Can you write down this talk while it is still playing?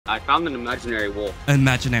I found an imaginary wall.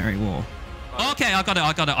 Imaginary wall. Okay, I got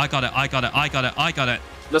it.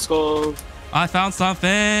 Let's go. I found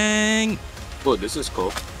something. Oh, this is cool.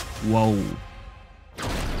 Whoa.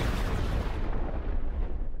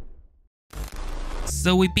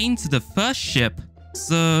 So we've been to the first ship.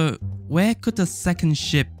 So where could the second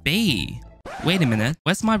ship be? Wait a minute.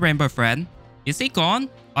 Where's my rainbow friend? Is he gone?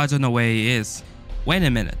 I don't know where he is. Wait a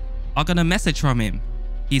minute. I got a message from him.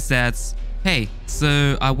 He says, hey,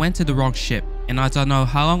 so I went to the wrong ship and I don't know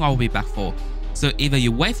how long I'll be back for. So either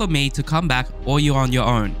you wait for me to come back or you're on your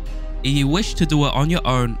own. If you wish to do it on your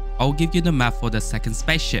own, I'll give you the map for the second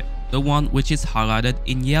spaceship, the one which is highlighted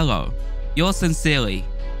in yellow. Yours sincerely.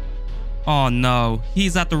 Oh no,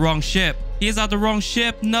 he's at the wrong ship. He's at the wrong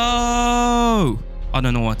ship. No! I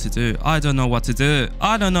don't know what to do. I don't know what to do.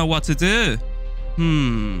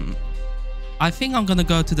 I think I'm gonna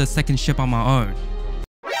go to the second ship on my own.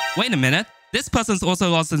 Wait a minute. This person's also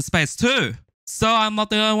lost in space too. So I'm not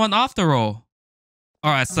the only one after all.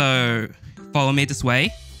 Alright, so follow me this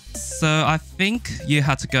way. So I think you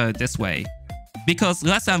had to go this way. Because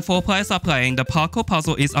less than 4 players are playing, the parkour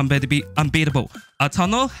puzzle is unbeatable. A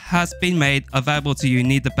tunnel has been made available to you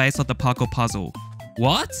near the base of the parkour puzzle.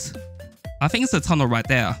 What? I think it's the tunnel right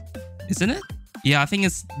there. Isn't it? Yeah, I think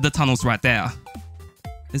it's the tunnel's right there.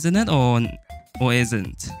 Isn't it? Or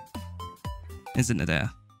isn't? Isn't it there?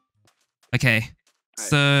 Okay.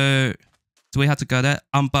 So do we have to go there?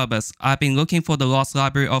 I'm Bubba's. I've been looking for the Lost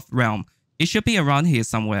Library of Realm. It should be around here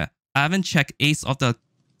somewhere. I haven't checked east of the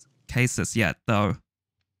cases yet, though.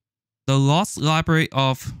 The Lost Library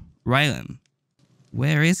of Realm.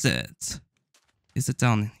 Where is it? Is it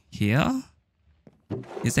down here?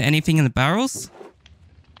 Is there anything in the barrels?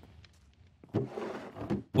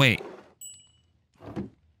 Wait.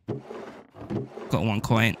 Got 1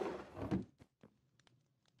 coin.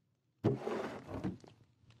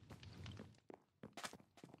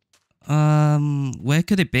 Where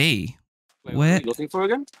could it be? Wait, what are you looking for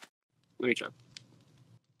again? Let me check.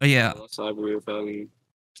 Oh yeah. Lost Library of The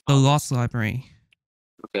Lost Library.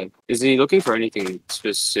 Okay. Is he looking for anything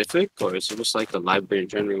specific, or is it just like the library in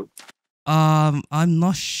general? I'm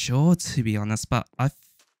not sure to be honest, but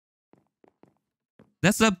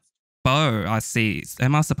there's a bow I see.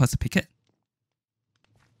 Am I supposed to pick it?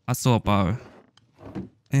 I saw a bow.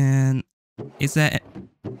 And is there...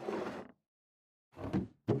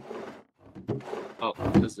 Oh,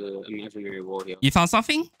 there's an imaginary wall here. You found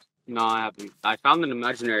something? No, I haven't. I found an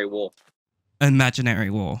imaginary wall.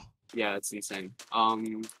 Imaginary wall. Yeah, it's insane. What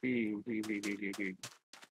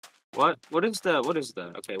is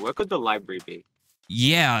the? Okay, where could the library be?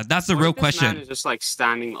 Yeah, that's the real question. This man is just like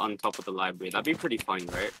standing on top of the library. That'd be pretty fun,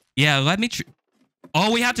 right? Yeah, let me.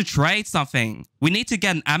 Oh, we have to trade something. We need to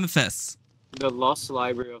get an amethyst. The Lost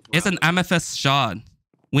Library of. It's an amethyst shard.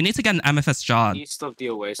 We need to get an amethyst shard. East of the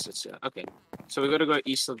oasis. Yeah. Okay. So we gotta go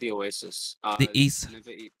east of the oasis. The east.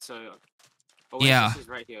 So oasis yeah. is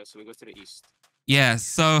right here. So we go to the east. Yeah.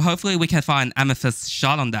 So hopefully we can find amethyst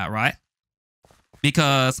shard on that, right?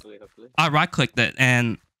 Because hopefully. I right-clicked it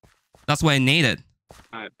and that's what I needed.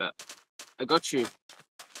 Alright, bet. I got you.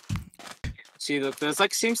 See, look, there's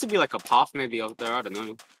like seems to be like a path maybe out there. I don't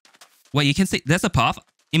know. Wait, you can see there's a path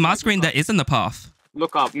in my screen. There isn't a path.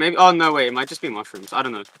 Look up. Maybe. Oh no, wait. It might just be mushrooms. I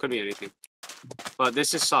don't know. Could be anything. But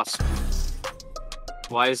this is sus.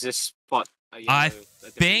 Why is this spot? I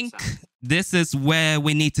think this is where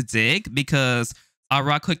we need to dig because I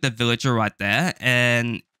right-clicked the villager right there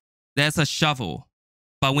and there's a shovel,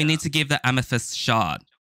 but we need to give the amethyst shard.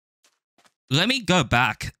 Let me go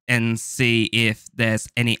back and see if there's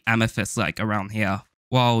any amethyst like around here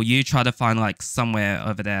while you try to find like somewhere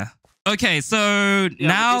over there. Okay, so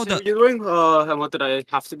now you're doing. And what did I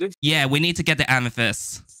have to do? Yeah, we need to get the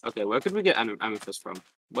amethyst. Okay, where could we get amethyst from?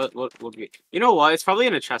 What would we? You know what? It's probably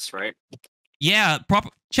in a chest, right? Yeah,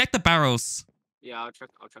 check the barrels. Yeah, I'll check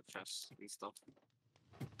chests and stuff.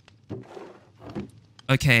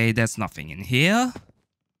 Okay, there's nothing in here.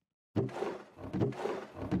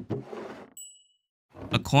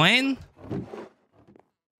 A coin?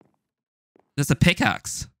 There's a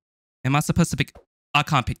pickaxe. Am I supposed to pick? I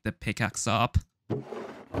can't pick the pickaxe up.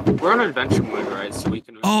 We're on adventure mode, right? So we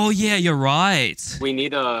can. Oh yeah, you're right. We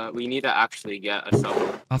need to actually get a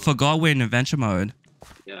shovel. I forgot we're in adventure mode.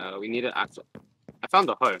 Yeah, we need to actually. I found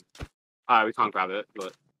the hoe. Alright, we can't grab it,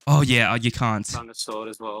 but. Oh yeah, you can't. Found a sword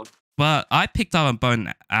as well. But I picked up a bow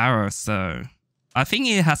and arrow, so I think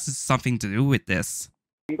it has something to do with this.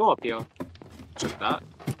 You can go up here. Check that.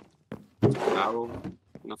 Barrel.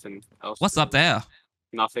 Nothing else. What's up there?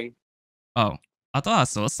 Nothing. Oh, I thought I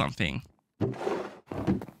saw something.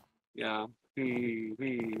 Yeah.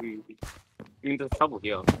 I mean, there's trouble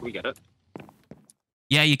here. We get it.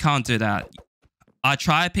 Yeah, you can't do that. I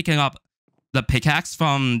tried picking up the pickaxe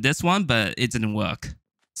from this one, but it didn't work.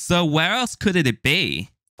 So where else could it be?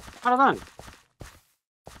 I don't know.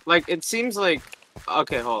 Like, it seems like...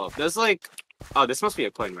 Okay, hold up. There's like... Oh, this must be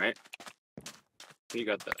a coin, right? You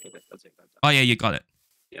got that. Okay, I'll take that. Oh yeah, you got it.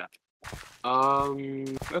 Yeah.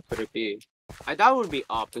 Where could it be? I doubt it would be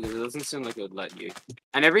up because it doesn't seem like it would let you.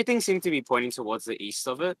 And everything seemed to be pointing towards the east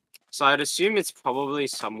of it. So I'd assume it's probably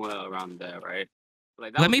somewhere around there, right?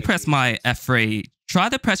 Like, Let me press my F3. Try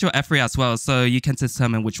to press your F3 as well so you can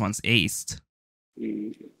determine which one's east.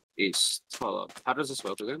 East. Hold up. How does this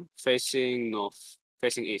work again? Facing north.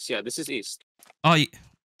 Facing east. Yeah, this is east. Oh,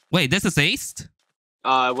 wait, this is east?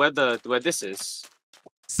 Where this is.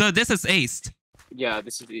 So this is east. Yeah,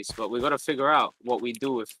 this is east, but we gotta figure out what we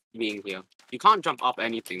do with being here. You can't jump up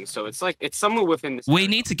anything, so it's like it's somewhere within this. We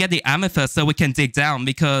need to get the amethyst so we can dig down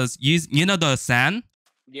because you know the sand.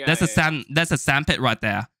 Yeah, there's a sand pit right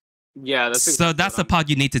there. Yeah, that's exactly so that's the part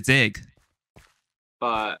you need to dig.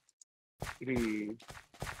 But we've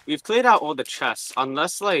cleared out all the chests,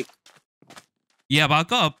 unless like. Yeah, but I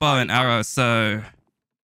got a bow and arrow, so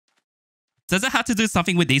does it have to do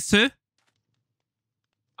something with these two?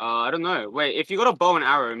 I don't know. Wait, if you got a bow and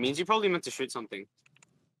arrow, it means you probably meant to shoot something.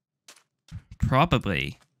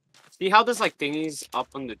 Probably. See how there's like thingies up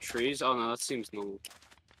on the trees? Oh no, that seems normal.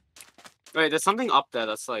 Wait, there's something up there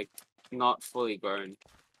that's like not fully grown.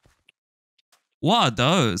 What are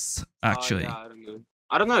those, actually? Yeah, I don't know.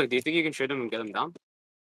 I don't know. Do you think you can shoot them and get them down?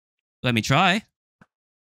 Let me try.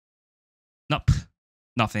 Nope.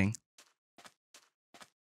 Nothing.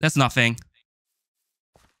 There's nothing.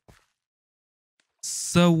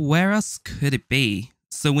 So where else could it be?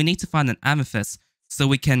 So we need to find an amethyst so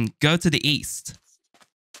we can go to the east.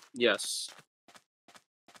 Yes.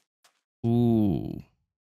 Ooh.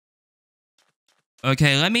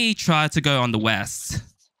 Okay, let me try to go on the west.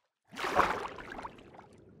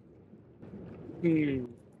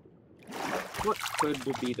 What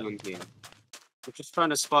could be done here? We're just trying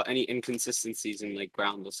to spot any inconsistencies in like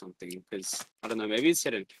ground or something, because I don't know, maybe it's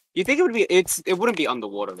hidden. You think it would be? It wouldn't be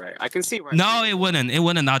underwater, right? I can see right. No, it wouldn't. It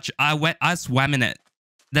wouldn't. I swam in it.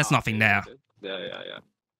 There's nothing there. Yeah.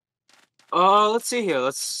 Let's see here.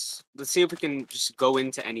 Let's see if we can just go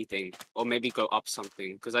into anything, or maybe go up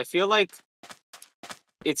something, because I feel like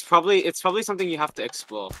it's probably something you have to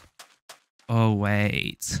explore. Oh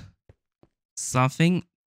wait, something.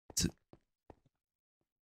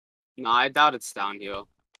 No, I doubt it's down here.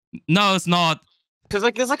 No, it's not. Because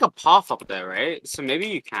like there's like a path up there, right? So maybe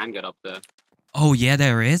you can get up there. Oh yeah,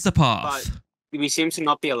 there is a path. But we seem to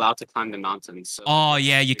not be allowed to climb the mountains. So oh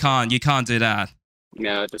yeah, you can't. You can't do that.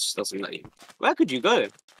 No, it just doesn't let you. Where could you go?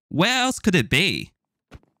 Where else could it be?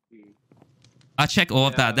 I check all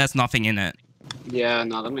of that. There's nothing in it. Yeah,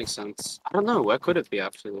 no, that makes sense. I don't know. Where could it be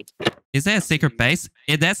actually? Is there a secret base?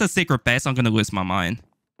 If there's a secret base, I'm gonna lose my mind.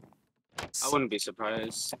 I wouldn't be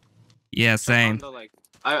surprised. Yeah, same.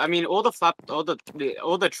 I mean, all the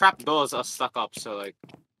trap doors are stuck up, so like,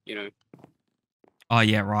 you know. Oh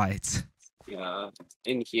yeah, right. Yeah,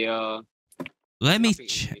 in here. Let me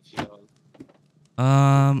check.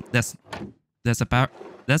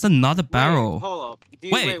 There's another barrel. Wait, hold up.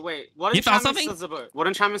 Wait. What you found enchantments does the bow? What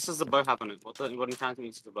enchantments does the bow have on it? What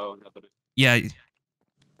enchantments does the bow have on it? Yeah,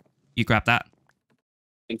 you grab that.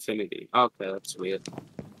 Infinity. Okay, that's weird.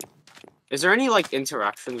 Is there any like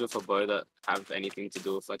interactions with a bow that have anything to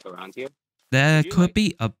do with like around here? There could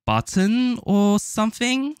be a button or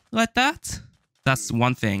something like that. That's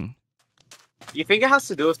one thing. You think it has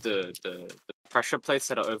to do with the pressure plates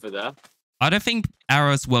that are over there? I don't think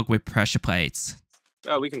arrows work with pressure plates.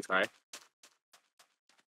 Oh, we can try.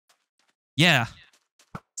 Yeah.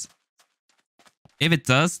 If it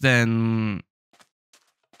does, then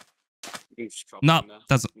You can just drop no, it in there.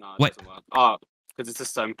 doesn't. No, it Wait. doesn't work. Oh, because it's a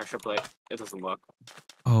stone pressure plate. It doesn't work.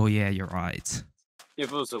 Oh yeah, you're right.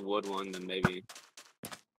 If it was a wood one, then maybe.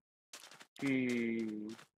 See,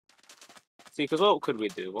 because what could we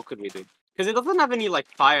do? What could we do? Because it doesn't have any like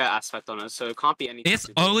fire aspect on it, so it can't be anything. It's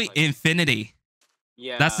only like... infinity.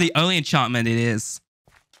 Yeah. That's the only enchantment it is.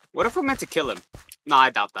 What if we're meant to kill him? No, I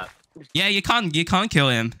doubt that. Yeah, you can't kill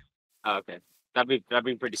him. Oh, okay. That'd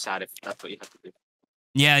be pretty sad if that's what you have to do.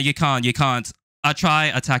 Yeah, you can't. I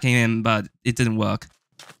tried attacking him, but it didn't work.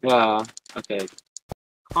 Yeah. Okay.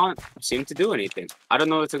 Can't seem to do anything. I don't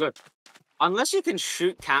know where to go. Unless you can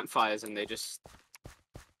shoot campfires and they just...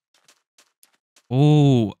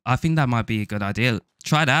 Oh, I think that might be a good idea.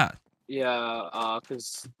 Try that. Yeah,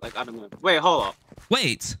 because, like, I don't know. Wait, hold up.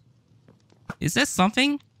 Wait. Is there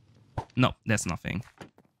something? No, there's nothing.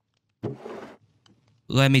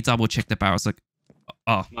 let me double check the barrels. Like,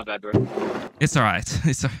 oh, My bad, bro. it's alright.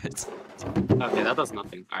 It's alright. Okay, that does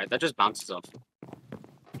nothing. Alright, that just bounces off.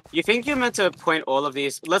 You think you're meant to point all of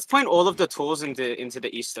these? Let's point all of the tools into the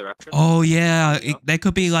east direction. Oh yeah, there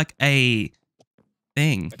could be like a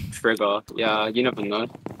thing. Like trigger. Yeah, you never know.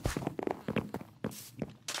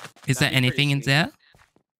 Is there anything in there?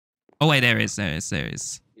 Oh wait, there is. Yeah,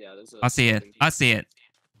 there's I see it. I see it.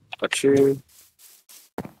 Got you.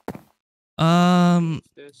 What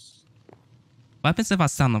happens if I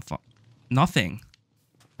sound on fire? Nothing.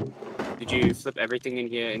 Did you flip everything in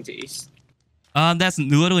here into east? There's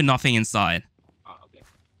literally nothing inside. Oh, okay.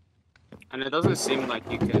 And it doesn't seem like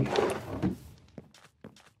you can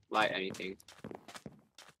light anything.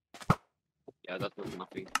 Yeah, that was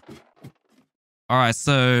nothing. Alright,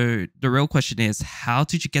 so the real question is, how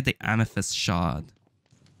did you get the amethyst shard?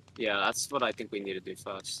 Yeah, that's what I think we need to do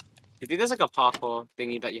first. Do you think there's like a parkour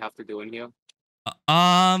thingy that you have to do in here? No.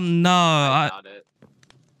 I doubt it.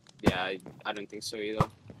 Yeah, I don't think so either.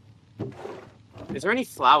 Is there any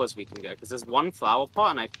flowers we can get? Because there's one flower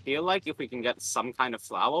pot, and I feel like if we can get some kind of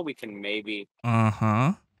flower, we can maybe...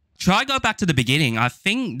 Uh-huh. Try go back to the beginning. I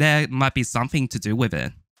think there might be something to do with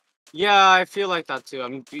it. Yeah, I feel like that too. I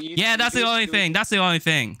mean, yeah, that's the only thing. That's the only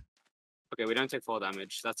thing. Okay, we don't take fall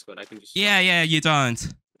damage. That's good. I can just... Yeah, you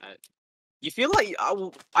don't. You feel like...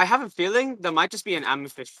 I have a feeling there might just be an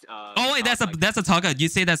amethyst... oh, wait, there's a target. You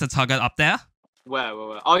see there's a target up there? Where?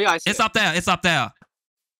 Oh, yeah, I see It's up there. It's up there.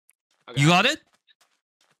 Okay. You got it?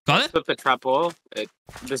 Got it? Flip the trap wall.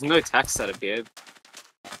 There's no text that appeared.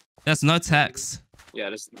 There's no text. Yeah,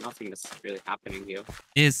 there's nothing that's really happening here.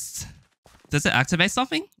 Does it activate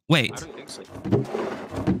something? Wait. I don't think so.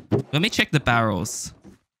 Let me check the barrels.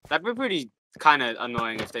 That'd be pretty kind of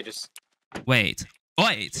annoying if they just... Wait.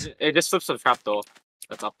 It just flips the trapdoor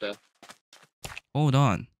that's up there. Hold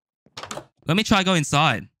on. Let me try go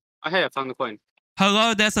inside. Oh, hey, I found the coin.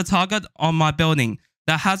 Hello, there's a target on my building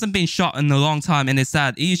that hasn't been shot in a long time, and it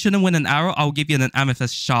said, you shouldn't win an arrow, I'll give you an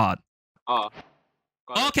amethyst shard. Oh.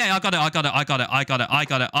 Okay, I got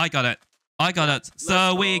it.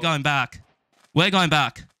 So we're going back. We're going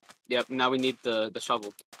back. Yep, now we need the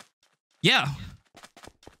shovel. Yeah.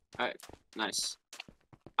 Alright, nice.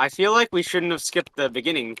 I feel like we shouldn't have skipped the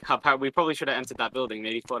beginning. We probably should have entered that building.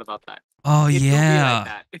 Maybe thought about that. Oh, It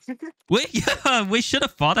yeah. do be like that. we should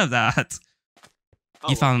have thought of that. Oh,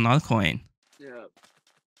 You found another coin. Yeah.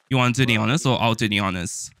 You want to do the honors or I'll do the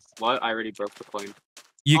honors? What? I already broke the coin.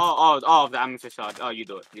 You... Oh, the amethyst shard. Oh, you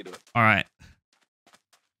do it. All right.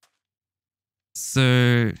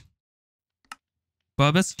 So,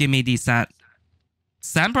 Bobus, give me the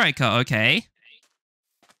sandbreaker. Okay.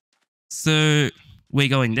 So we're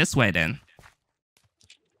going this way then.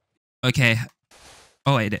 Okay.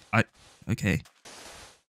 Oh wait, okay.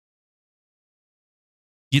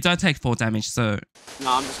 You don't take 4 damage, so...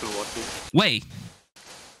 No, I'm just gonna watch you. Wait.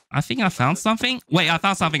 I think I found something. Wait, I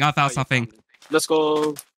found something. Let's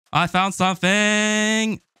go. I found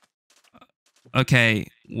something. Okay,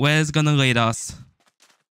 where's gonna lead us?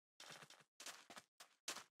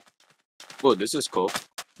 Oh, this is cool.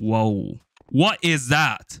 Whoa. What is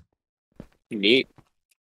that? Neat.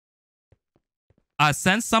 I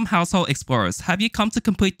sent some household explorers. Have you come to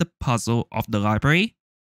complete the puzzle of the library?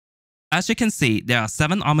 As you can see, there are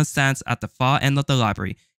 7 armor stands at the far end of the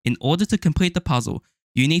library. In order to complete the puzzle,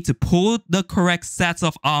 you need to pull the correct sets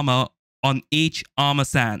of armor on each armor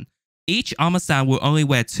stand. Each armor stand will only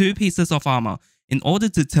wear 2 pieces of armor. In order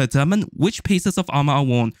to determine which pieces of armor are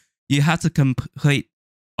worn, you have to complete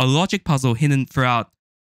a logic puzzle hidden throughout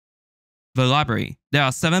the library. There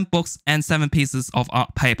are 7 books and 7 pieces of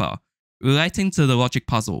art paper relating to the logic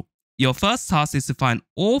puzzle. Your first task is to find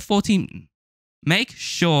all 14. Make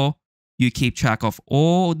sure you keep track of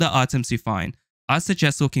all the items you find. I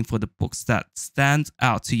suggest looking for the books that stand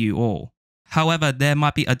out to you all. However, there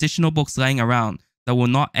might be additional books laying around that will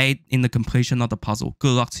not aid in the completion of the puzzle.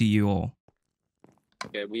 Good luck to you all.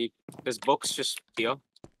 Okay, there's books just here.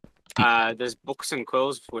 There's books and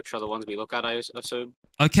quills, which are the ones we look at, I assume.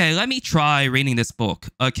 Okay, let me try reading this book.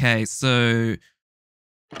 Okay, so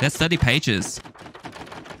there's 30 pages.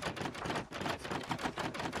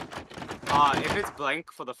 If it's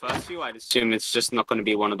blank for the first few, I'd assume it's just not going to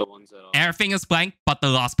be one of the ones that are... Everything is blank, but the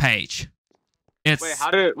last page. It's...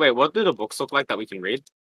 Wait, what do the books look like that we can read?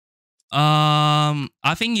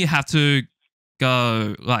 I think you have to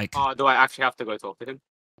go, like... Oh, do I actually have to go talk to him?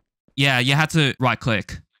 Yeah, you have to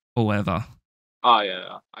right-click or whatever. Oh,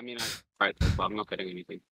 yeah. I mean, right, but I'm not getting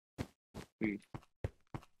anything.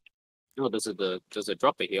 Oh, there's a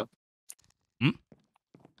dropper here. Hmm?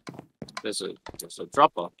 There's a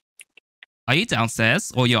dropper. Are you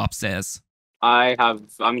downstairs or you're upstairs?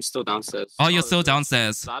 I'm still downstairs. Oh, you're there's still a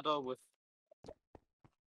downstairs. ladder with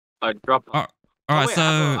a dropper. All right, wait, so.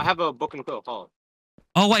 I have a book and quill. Hold on.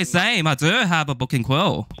 Oh, wait, same. I do have a book and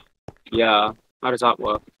quill. Yeah. How does that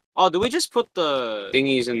work? Oh, do we just put the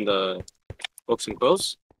thingies in the books and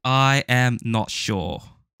quills? I am not sure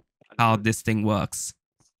how this thing works.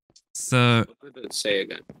 So. What did it say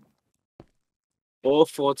again? All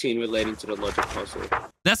 14 relating to the logic puzzle.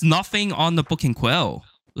 There's nothing on the book and quill.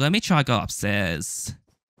 Let me try go upstairs.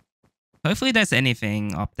 Hopefully there's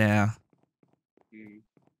anything up there.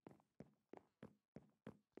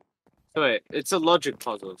 So wait, it's a logic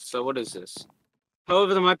puzzle. So what is this?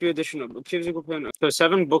 However, there might be additional physical pen. So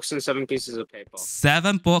 7 books and 7 pieces of paper.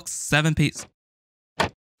 7 books, 7 pieces.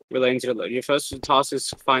 Relating to the logic. Your first task is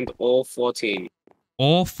to find all 14.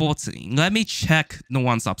 All 14. Let me check the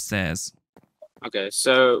ones upstairs. Okay,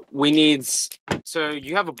 so we need. So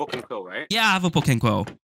you have a book and quill, right? Yeah, I have a book and quill.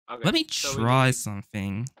 Okay, Let me try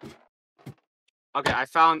something. Okay, I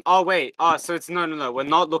found. Oh wait. Oh, so it's no. We're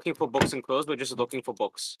not looking for books and quills. We're just looking for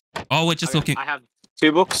books. Oh, we're just looking. I have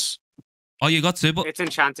 2 books. Oh, you got 2 books? It's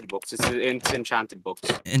enchanted books. It's enchanted books.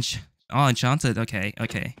 Enchanted. Okay.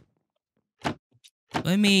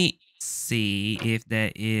 Let me see if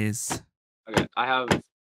there is. Okay, I have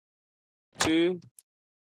 2.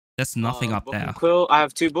 There's nothing up book there. And quill. I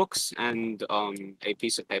have 2 books and a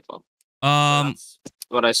piece of paper. So that's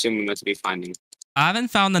what I assume we're meant to be finding. I haven't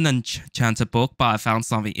found an enchanted book, but I found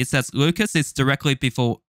something. It says Lucas is directly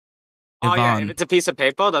before Ivan. Oh yeah, if it's a piece of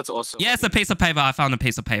paper, that's also. Yeah, it's a piece of paper. I found a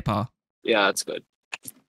piece of paper. Yeah, that's good.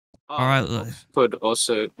 Oh, all right. Could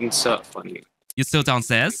also insert funny. You're still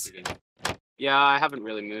downstairs? Yeah, I haven't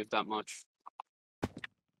really moved that much.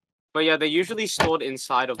 But yeah, they're usually stored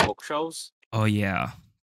inside of bookshelves. Oh yeah.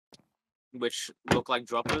 Which look like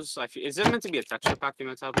droppers. Is it meant to be a texture pack you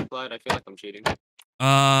meant to have applied? I feel like I'm cheating.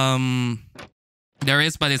 There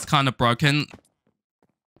is, but it's kind of broken.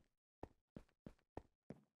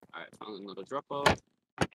 Alright, found another dropper.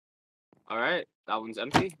 Alright, that one's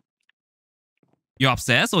empty. You're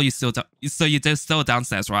upstairs, or you still you're still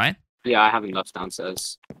downstairs, right? Yeah, I haven't left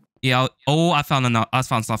downstairs. Yeah. Oh, I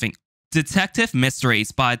found something. Detective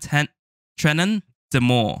Mysteries by Trenan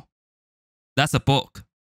Demore. That's a book.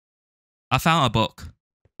 I found a book.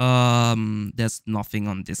 There's nothing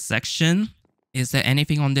on this section. Is there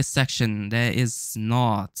anything on this section? There is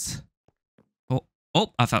not.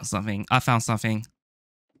 Oh, I found something.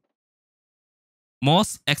 More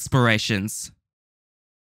explorations.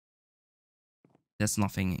 There's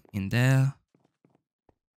nothing in there.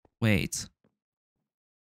 Wait.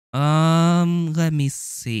 Let me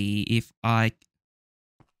see if I.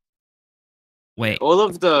 Wait. All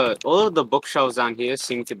of the bookshelves down here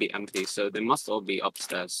seem to be empty, so they must all be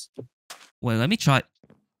upstairs. Wait, let me try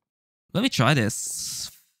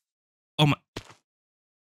this. Oh my!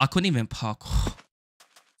 I couldn't even parkour.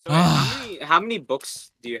 So wait, how many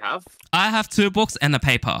books do you have? I have 2 books and a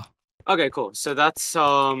paper. Okay, cool. So that's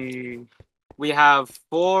we have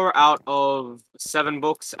 4 out of 7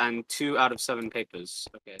 books and 2 out of 7 papers.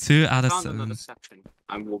 Okay. 2 out of found 7. Another section,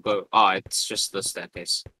 and we'll go. Oh, it's just the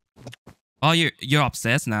staircase. Oh, you're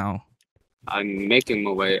upstairs now. I'm making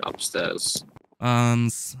my way upstairs.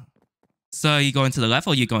 So you going to the left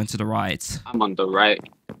or you going to the right? I'm on the right.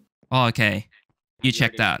 Oh, okay. You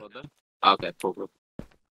check that. Okay, cool.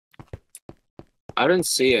 I don't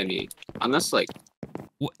see any, unless like.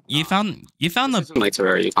 You found the. Like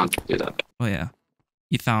Terraria, you can't do that. Oh yeah,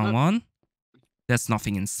 you found one. There's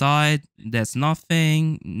nothing inside. There's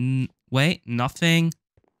nothing. Wait, nothing.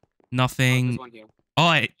 Nothing.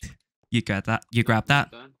 Oh wait, you got that. You grabbed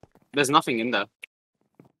that. There's nothing in there.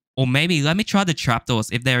 Or maybe let me try the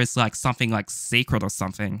trapdoors if there is like something like secret or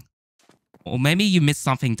something. Or maybe you missed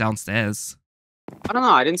something downstairs. I don't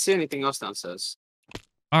know. I didn't see anything else downstairs.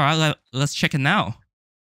 All right, let's check it now.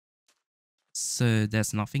 So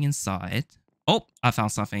there's nothing inside. Oh, I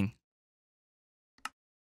found something.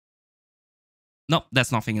 Nope,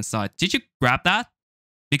 there's nothing inside. Did you grab that?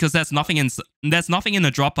 Because there's nothing in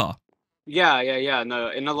the dropper. Yeah. No,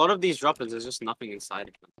 in a lot of these droppers, there's just nothing inside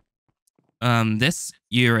of them. This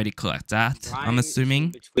you already collect that. I'm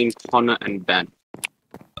assuming between Connor and Ben.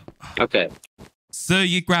 Okay. So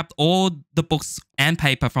you grabbed all the books and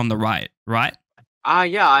paper from the right?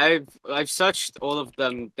 Yeah, I've searched all of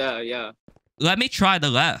them there. Yeah. Let me try the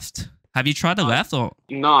left. Have you tried the left or?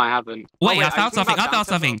 No, I haven't. Wait, I found something. I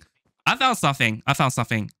found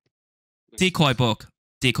something. Decoy book.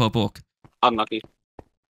 Unlucky.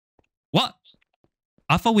 What?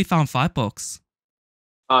 I thought we found 5 books.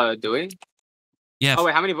 Do we? Yeah. Oh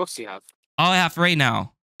wait, how many books do you have? Oh, I have 3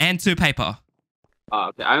 now. And 2 paper. Oh,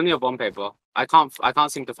 okay. I only have 1 paper. I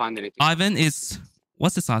can't seem to find anything. Ivan is...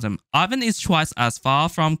 What's this item? Ivan is twice as far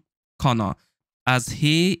from Connor as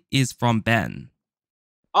he is from Ben.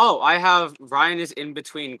 Oh, I have Ryan is in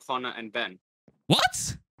between Connor and Ben.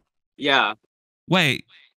 What? Yeah. Wait.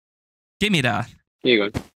 Give me that. Here you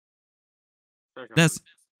go. There's...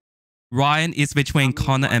 Ryan is between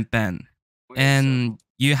Connor and Ben. And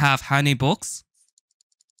you have how many books?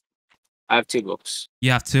 I have 2 books.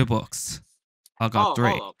 You have 2 books. I got 3.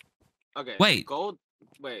 Hold up. Okay. Wait. Gold.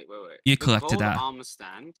 Wait. You The collected gold that. armor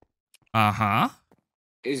stand Uh-huh.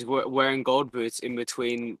 is wearing gold boots in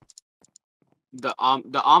between the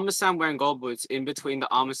armor stand wearing gold boots in between the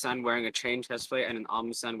armor stand wearing a chain chestplate and an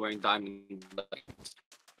armor stand wearing diamond.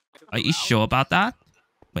 Are you sure about that?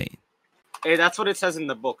 Wait. Hey, that's what it says in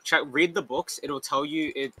the book. Read the books. It'll tell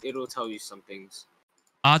you. It'll tell you some things.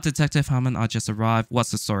 Our Detective Hammond, I just arrived.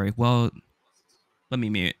 What's the story? Well, let me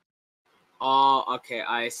mute. Oh, okay.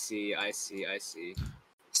 I see.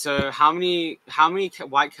 So how many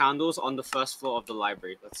white candles on the first floor of the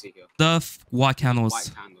library? Let's see here. The white candles.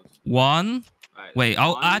 White candles. 1. Right, Wait,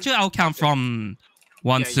 I'll count from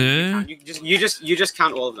 1, 2. You just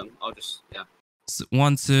count all of them. I'll just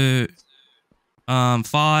 1, 2,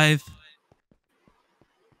 5,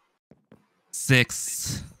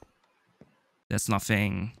 6. There's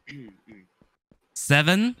nothing.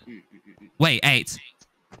 7. Wait, 8.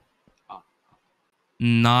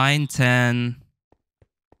 9, 10,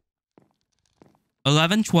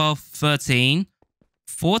 11, 12, 13,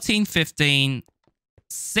 14, 15,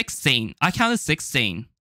 16. I counted 16.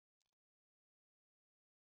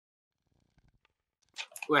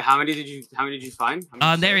 Wait, how many did you find?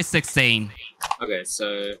 There is 16. Okay,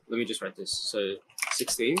 so let me just write this. So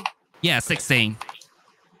 16? Yeah, 16.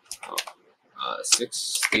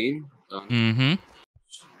 16. Done. Mm-hmm.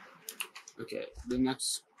 Okay, the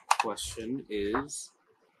next question is...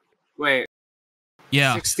 Wait.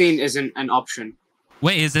 Yeah. 16 isn't an option.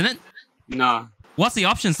 Wait, isn't it? No. What's the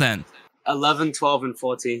options then? 11, 12, and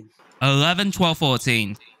 14. 11, 12,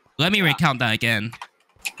 14. Let me recount that again.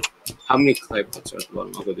 How many clay pots are at the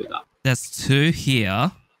bottom? I'll go do that. There's 2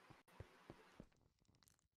 here.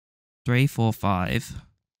 3, 4, 5.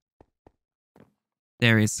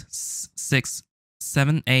 There is 6,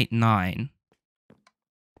 7, 8, 9.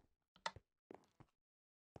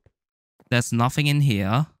 There's nothing in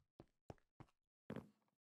here.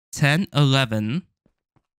 10, 11.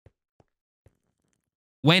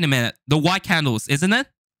 Wait a minute. The white candles, isn't it?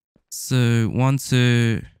 So 1,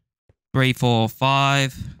 2, 3, 4,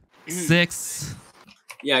 5, 6.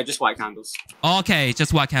 Yeah, just white candles. Okay,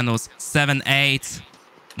 just white candles. 7, 8,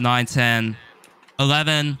 9, 10,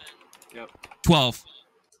 11, Yep. 12.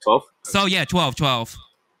 12? So yeah, 12, 12.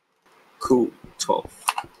 Cool. 12.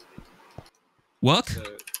 Work? So,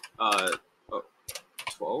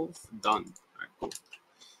 12? Done. Alright, cool.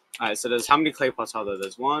 Alright, so there's how many clay pots are there?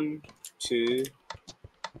 There's 1, 2,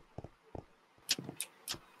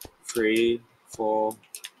 3, 4,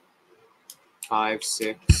 5,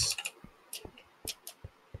 6,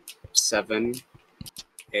 7,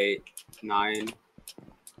 8, 9,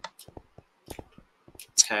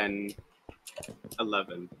 10,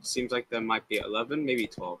 11. Seems like there might be 11, maybe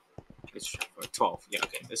 12. Let's check for 12. Yeah,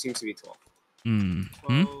 okay. There seems to be 12.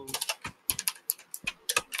 12.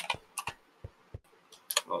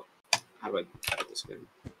 Oh, how do I type this in?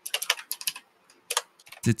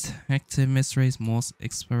 Detective Mysteries Morse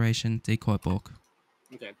Exploration Decoy Book.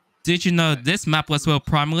 Okay. Did you know this map was built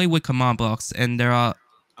primarily with command blocks, and there are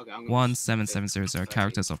Okay, 17700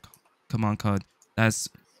 characters of command code that's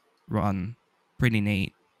run. Pretty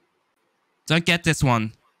neat. Don't get this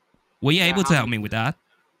one. Were you able to help me with that?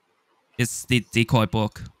 It's the decoy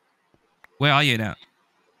book. Where are you now?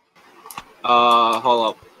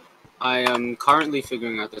 Hold up. I am currently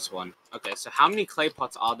figuring out this one. Okay, so how many clay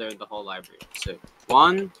pots are there in the whole library? So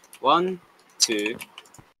 1, 2,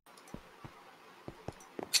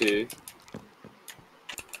 2.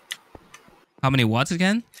 How many watts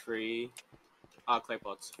again? 3. Clay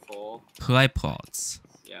pots. 4. Clay pots.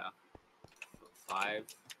 Yeah. 5.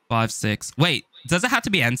 5, 6. Wait, does it have to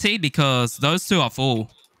be empty? Because those 2 are full.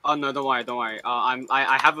 Oh no, don't worry, don't worry.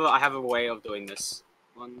 I have a way of doing this.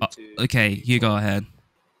 1, 2. Okay, you go ahead.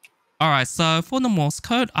 Alright, so for the Morse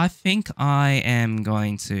code, I think I am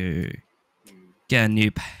going to get a new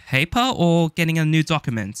paper or getting a new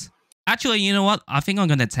document. Actually, you know what? I think I'm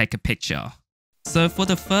going to take a picture. So for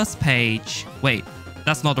the first page... Wait,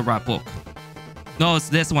 that's not the right book. No, it's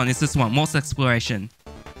this one. It's this one. Morse Exploration.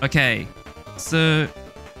 Okay, so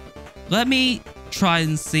let me try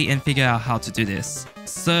and see and figure out how to do this.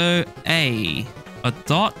 So a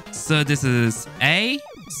dot. So this is A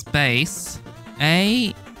space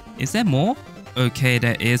A Is there more? Okay,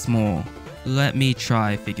 there is more. Let me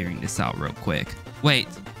try figuring this out real quick. Wait,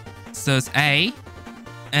 so it's A.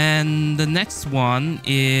 And the next one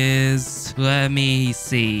is... Let me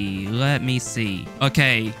see.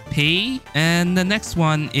 Okay, P. And the next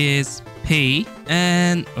one is P.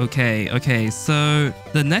 And... Okay. So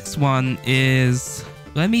the next one is...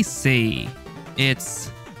 Let me see. It's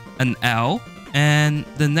an L. And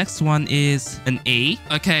the next one is an E.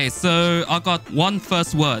 Okay, so I got one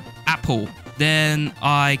first word. Apple. Then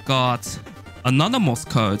I got another Morse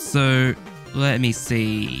code. So let me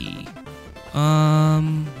see.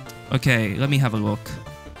 Okay, let me have a look.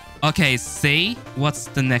 Okay, C. What's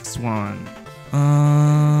the next one?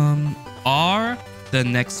 R. The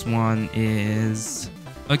next one is...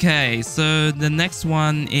 Okay, so the next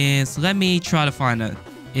one is... Let me try to find it.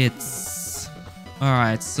 It's...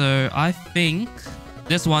 Alright, so I think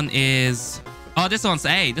this one is... Oh, this one's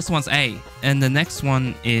A. This one's A. And the next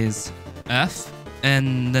one is F.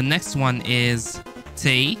 And the next one is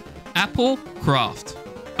T. Apple Craft.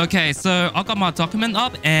 Okay, so I got my document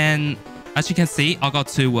up and as you can see, I got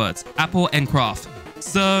two words. Apple and craft.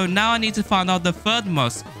 So now I need to find out the third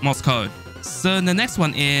Morse code. So the next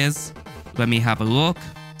one is... Let me have a look.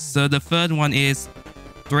 So the third one is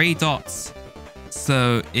 3 dots.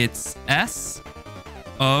 So it's S.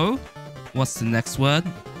 O. What's the next word?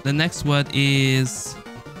 The next word is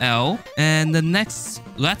L. And the next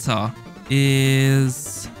letter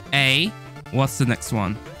is A. What's the next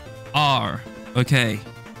one? R. Okay.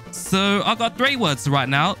 So I got 3 words right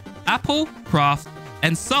now. Apple, craft,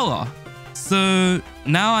 and solar. So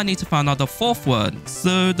now I need to find out the fourth word.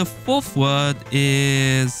 So the fourth word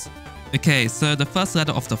is... Okay, so the first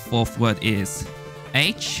letter of the fourth word is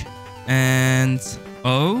H and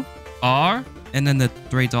O, R, and then the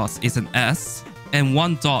 3 dots is an S, and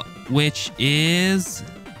 1 dot, which is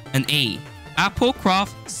an E. Apple,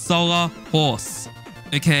 craft, solar, horse.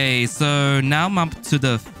 Okay, so now I'm up to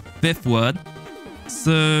the 5th word.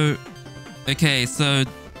 So, okay, so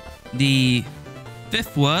the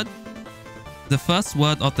 5th word, the first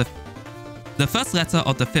letter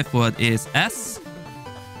of the 5th word is S.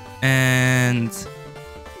 And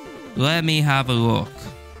let me have a look.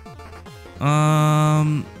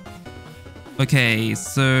 Okay,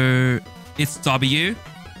 so it's W.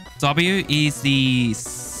 W is the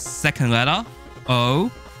second letter.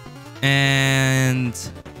 O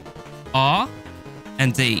and R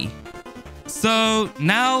and D. So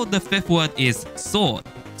now the 5th word is sword.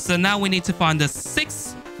 So now we need to find the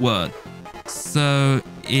 6th word. So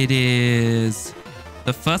it is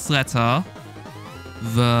the first letter.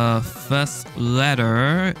 The first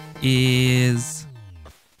letter is...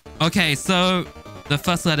 Okay, so the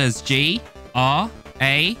first letter is G, R,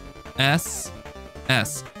 A, S,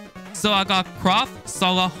 S. So I got craft,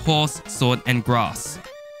 solar, horse, sword, and grass.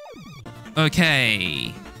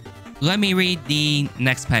 Okay. Let me read the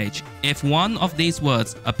next page. If one of these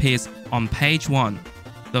words appears on page 1,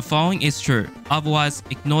 the following is true. Otherwise,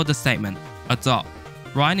 ignore the statement. Adopt.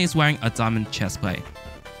 Ryan is wearing a diamond chestplate.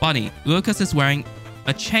 Bunny. Lucas is wearing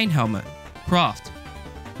a chain helmet. Craft.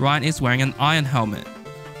 Ryan is wearing an iron helmet.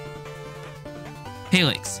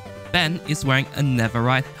 Helix. Ben is wearing a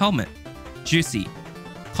netherite helmet. Juicy.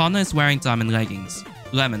 Connor is wearing diamond leggings.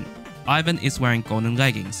 Lemon. Ivan is wearing golden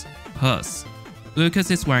leggings. Purse. Lucas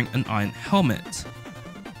is wearing an iron helmet.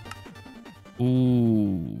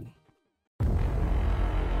 Ooh.